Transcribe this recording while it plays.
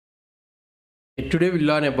Today we'll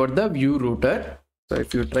learn about the Vue router. So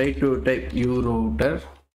if you try to type Vue router,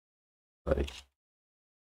 sorry,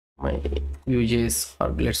 my Vue.js, or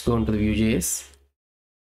let's go into the Vue.js,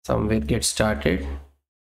 somewhere get started,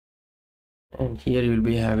 and here you will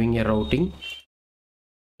be having a routing.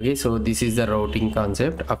 Okay, so this is the routing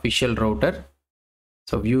concept, official router.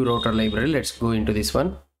 So Vue router library, let's go into this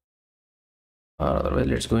one, or otherwise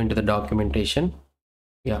let's go into the documentation.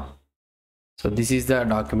 Yeah, so this is the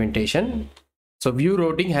documentation. So Vue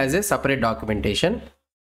routing has a separate documentation.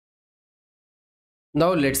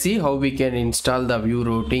 Now let's see how we can install the Vue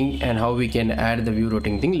routing and how we can add the Vue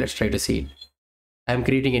routing thing. Let's try to see it. I'm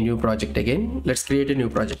creating a new project again. Let's create a new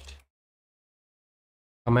project.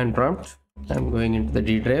 Command prompt. I'm going into the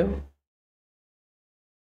D drive.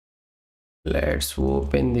 Let's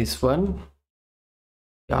open this one.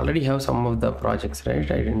 We already have some of the projects, right?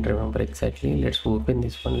 I didn't remember exactly. Let's open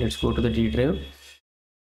this one. Let's go to the D drive.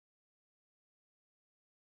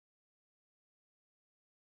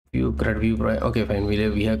 View okay, fine,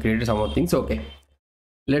 we have created some of things. Okay,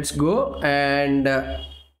 let's go and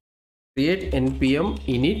create npm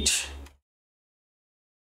init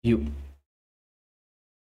view.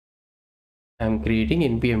 I'm creating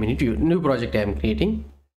npm init view, new project I'm creating.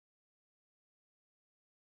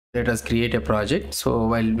 Let us create a project. So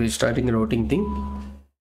while we're starting the routing thing,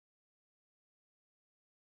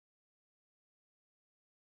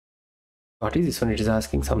 what is this one? It is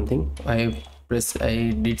asking something. I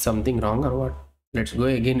did something wrong or what? Let's go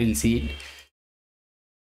again, we'll see it.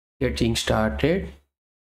 Getting started,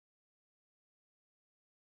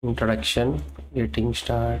 introduction, getting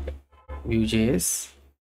start, Vue.js,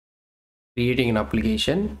 creating an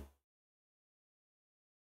application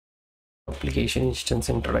instance,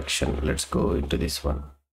 introduction. Let's go into this one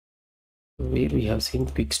where we have seen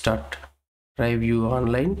quick start, try Vue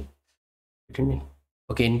online.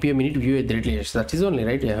 Okay, npm init view at the latest, that is only,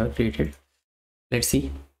 right? I have created. Let's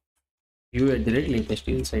see, view at the latest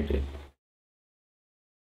inside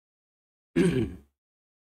it.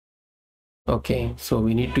 Okay, so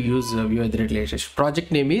we need to use view at the latest.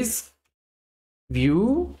 Project name is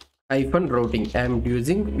Vue-routing. I'm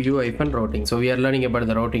using Vue-routing. So we are learning about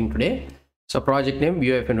the routing today. So project name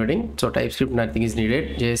Vue-routing. So TypeScript, nothing is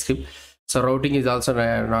needed. JavaScript. So routing is also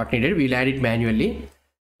not needed. We'll add it manually.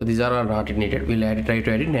 So these are all not needed. We'll add it, try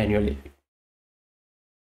to add it manually.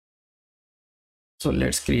 So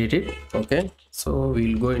let's create it. Okay, so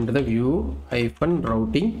we'll go into the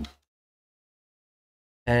Vue-routing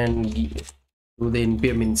and do the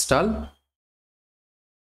npm install.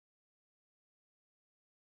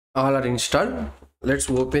 All are installed. Let's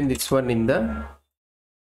open this one in the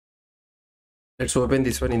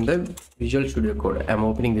Visual Studio Code. I'm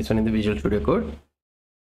opening this one in the Visual Studio Code.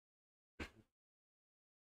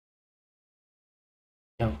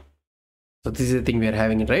 Yeah, so this is the thing we are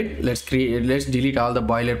having it, right? Let's delete all the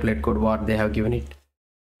boilerplate code what they have given it,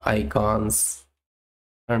 icons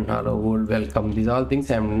and hello world, welcome, these all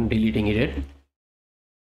things I'm deleting it.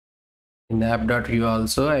 In the app.vue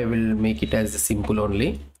also I will make it as a simple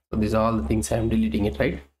only. So these are all the things I'm deleting it,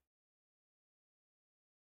 right?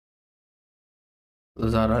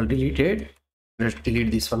 Those are all deleted. Let's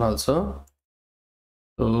delete this one also.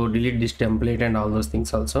 So delete this template and all those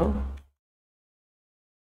things also.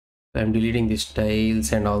 I'm deleting the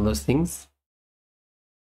styles and all those things.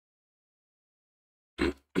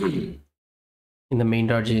 In the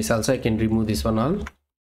main.js also I can remove this one all.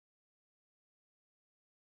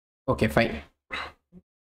 Okay, fine.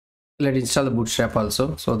 Let's install the bootstrap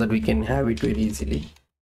also so that we can have it very easily.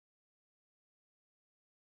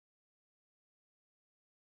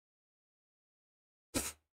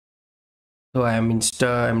 So I'm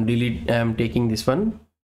taking this one,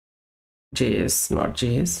 JS, not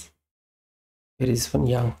JS. There is one,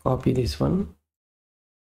 yeah, copy this one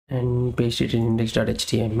and paste it in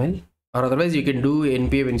index.html, or otherwise you can do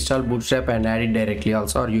npm install bootstrap and add it directly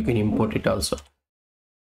also, or you can import it also.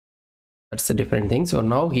 That's a different thing. So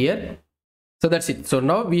now here, so that's it. So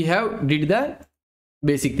now we have did the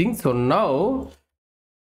basic thing. So now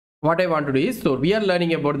what I want to do is, so we are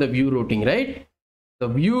learning about the Vue routing, right? The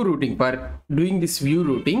Vue routing, for doing this Vue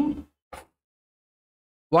routing,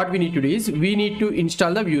 what we need to do is we need to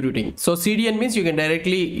install the Vue routing. So CDN means you can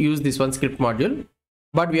directly use this one script module,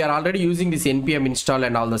 but we are already using this npm install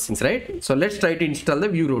and all those things, right? So let's try to install the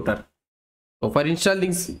Vue router. So for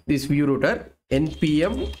installing this Vue router,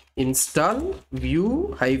 npm install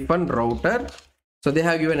Vue-router. So they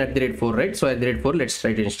have given @4, right? So @4, let's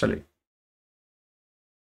try to install it.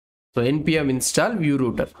 So npm install Vue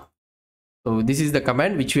router. So this is the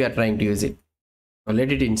command which we are trying to use it. So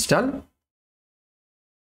let it install.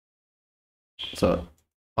 So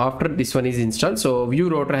After this one is installed, so Vue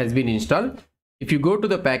router has been installed. If you go to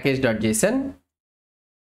the package.json,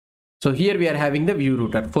 so here we are having the Vue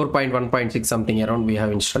router 4.1.6 something around we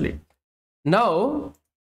have installed it. Now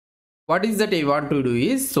what is that I want to do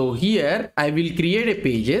is, so here I will create a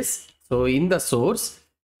pages. So in the source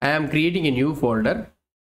I am creating a new folder,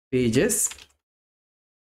 pages.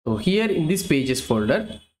 So here in this pages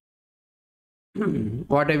folder,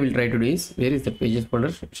 what I will try to do is, where is the pages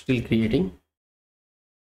folder? Still creating.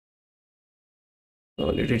 So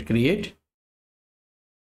let it create.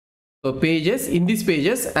 So pages, in these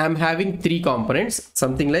pages I am having three components,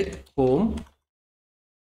 something like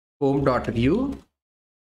home.view,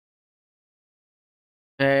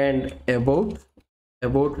 and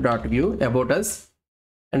about.view, about us,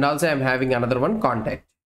 and also I am having another one, contact.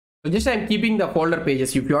 So just I am keeping the folder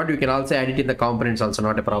pages. If you want, you can also add it in the components also,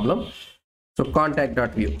 not a problem. So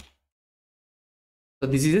contact.view. So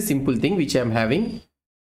this is a simple thing which I am having.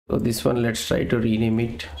 So this one, let's try to rename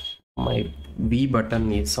it. My B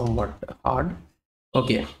button is somewhat hard.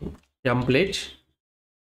 Okay, template.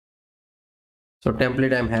 So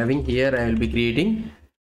template I am having here, I will be creating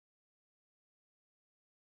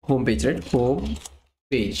home page, right? Home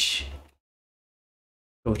page.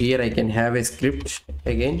 So here I can have a script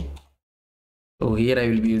again. So here I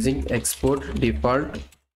will be using export default.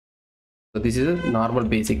 So this is a normal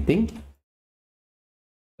basic thing.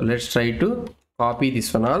 So let's try to copy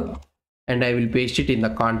this one all, and I will paste it in the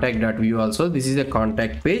contact.view also. This is a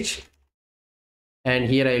contact page, and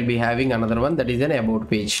here I will be having another one, that is an about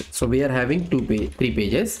page. So we are having three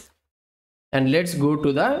pages. And let's go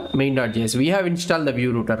to the main.js. We have installed the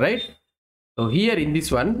Vue router, right? So here in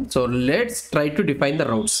this one, so let's try to define the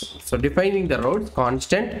routes. So defining the routes,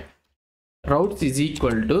 constant routes is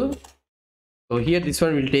equal to, so here this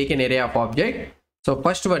one will take an array of object. So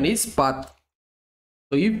first one is path.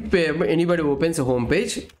 So if anybody opens a home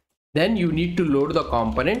page, then you need to load the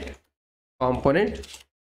component home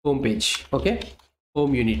page. Okay,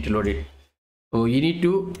 home, you need to load it. So you need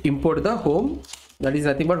to import the home, that is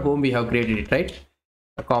nothing but home, we have created it, right?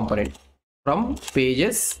 A component from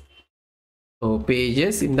pages. So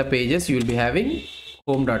pages, in the pages you will be having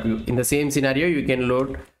home.view. In the same scenario you can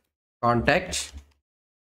load contact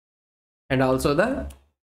and also the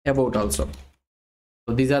about also.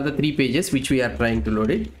 So these are the three pages which we are trying to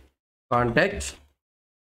load it, contact,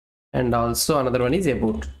 and also another one is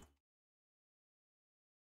about.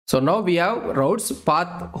 So now we have routes,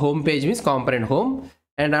 path, home page means component home,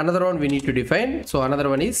 and another one we need to define. So another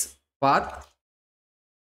one is path,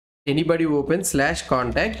 anybody who opens /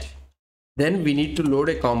 contact, then we need to load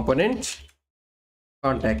a component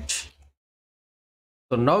contact.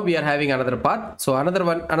 So now we are having another path. So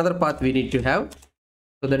another path we need to have.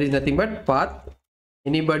 So that is nothing but path,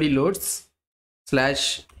 anybody loads /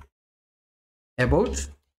 about.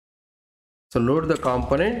 So load the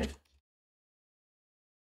component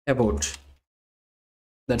about.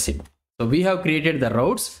 That's it. So we have created the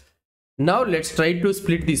routes. Now let's try to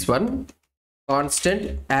split this one.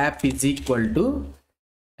 Constant app is equal to,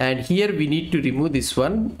 and here we need to remove this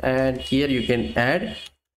one, and here you can add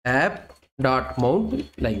app dot mount,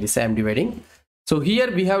 like this I am dividing. So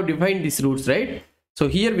here we have defined these routes, right? So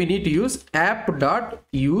here we need to use app dot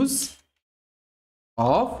use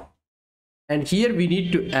of, and here we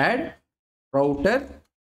need to add router.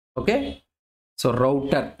 Okay, so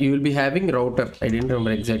router, you will be having router, I didn't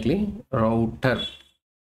remember exactly, router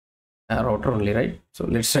only, right? So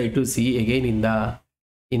let's try to see again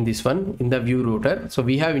in this one, in the Vue router. So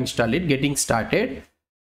we have installed it, getting started.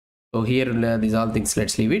 So here these all things,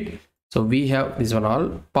 let's leave it. So we have this one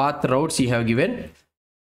all, path, routes you have given,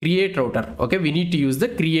 create router. Okay, we need to use the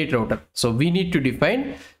create router. So we need to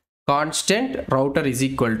define constant router is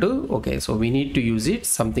equal to, okay, so we need to use it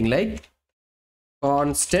something like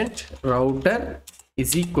constant router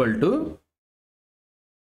is equal to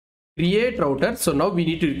create router. So now we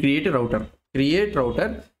need to create a router, create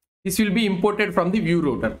router. This will be imported from the Vue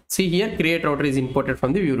router. See here, create router is imported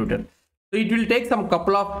from the Vue router. So it will take some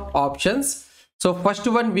couple of options. So first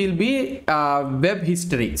one will be web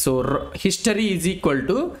history. So history is equal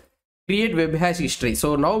to create web hash history.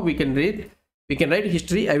 So now we can write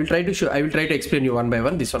history. I will try to explain you one by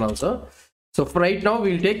one, this one also. So for right now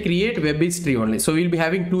we will take create web history only. So we will be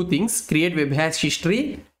having two things, create web hash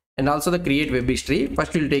history and also the create web history.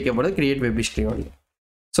 First we will take about the create web history only.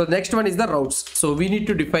 So next one is the routes. So we need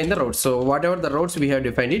to define the routes. So whatever the routes we have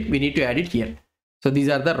defined it, we need to add it here. So these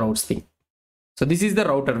are the routes thing. So this is the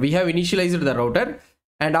router. We have initialized the router,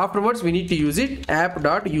 and afterwards we need to use it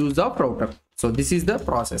app.use of router. So this is the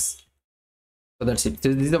process. So that's it.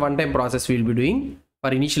 So this is the one-time process we will be doing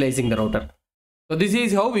for initializing the router. So this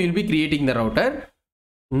is how we will be creating the router.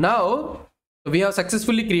 Now we have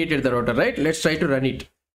successfully created the router, right? Let's try to run it,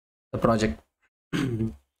 the project.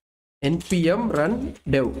 npm run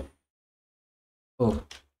dev. Oh,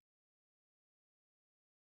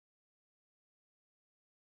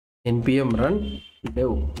 npm run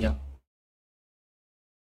dev. Yeah.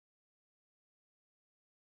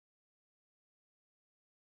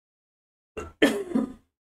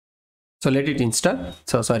 So let it install.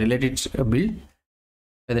 So sorry, let it build.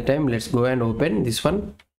 By the time, let's go and open this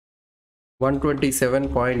one.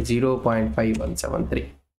 127.0.5173.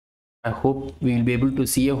 I hope we will be able to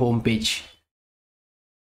see a home page.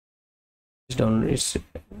 It's down. It's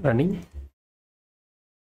running.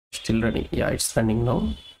 Still running. Yeah, it's running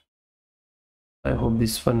now. I hope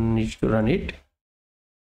this one needs to run it.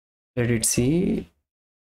 Let it see.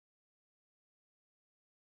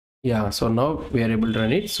 Yeah, so now we are able to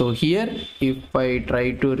run it. So here, if I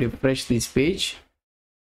try to refresh this page,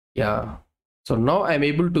 yeah, so now I'm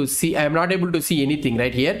able to see. I'm not able to see anything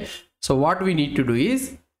right here. So what we need to do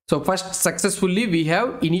is, so first successfully we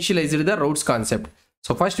have initialized the routes concept.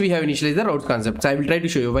 So first we have initialized the routes concept. So I will try to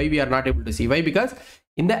show you why we are not able to see. Why? Because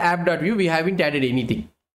in the app.vue we haven't added anything.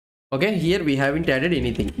 Okay, here we haven't added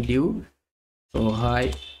anything. Div. So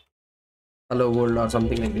hi, hello world or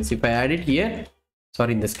something like this. If I add it here,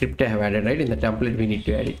 sorry, in the script I have added, right? In the template we need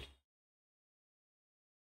to add it.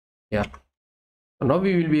 Yeah. So now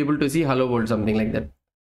we will be able to see hello world, something like that.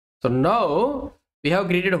 So now we have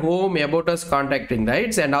created home, about us, contacting,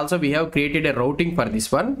 right? And also we have created a routing for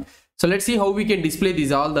this one. So let's see how we can display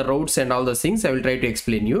these all the routes and all those things. I will try to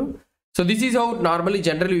explain you. So this is how normally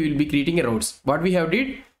generally we will be creating a routes. What we have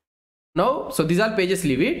did now, so these all pages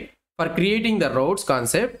leave it. For creating the routes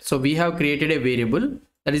concept, so we have created a variable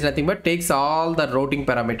that is nothing but takes all the routing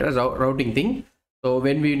parameters, routing thing. So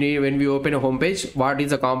when we open a home page, what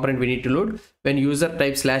is the component we need to load? When user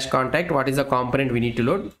types /contact, what is the component we need to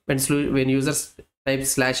load? When users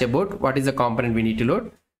types /about, what is the component we need to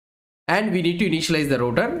load? And we need to initialize the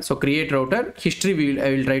router. So create router history.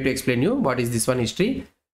 I will try to explain you what is this one history.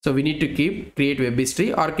 So we need to create web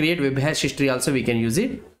history or create web hash history. Also we can use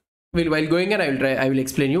it. While going on, I will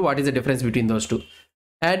explain you what is the difference between those two.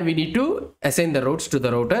 And we need to assign the routes to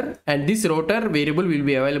the router, and this router variable will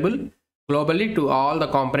be available globally to all the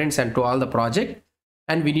components and to all the project,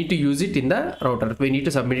 and we need to use it in the router. We need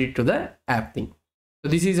to submit it to the app thing.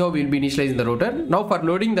 So this is how we'll be initializing the router. Now for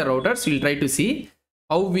loading the routers, we'll try to see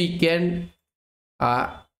how we can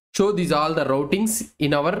show these all the routings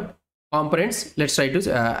in our components. Let's try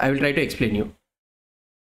to I will try to explain you.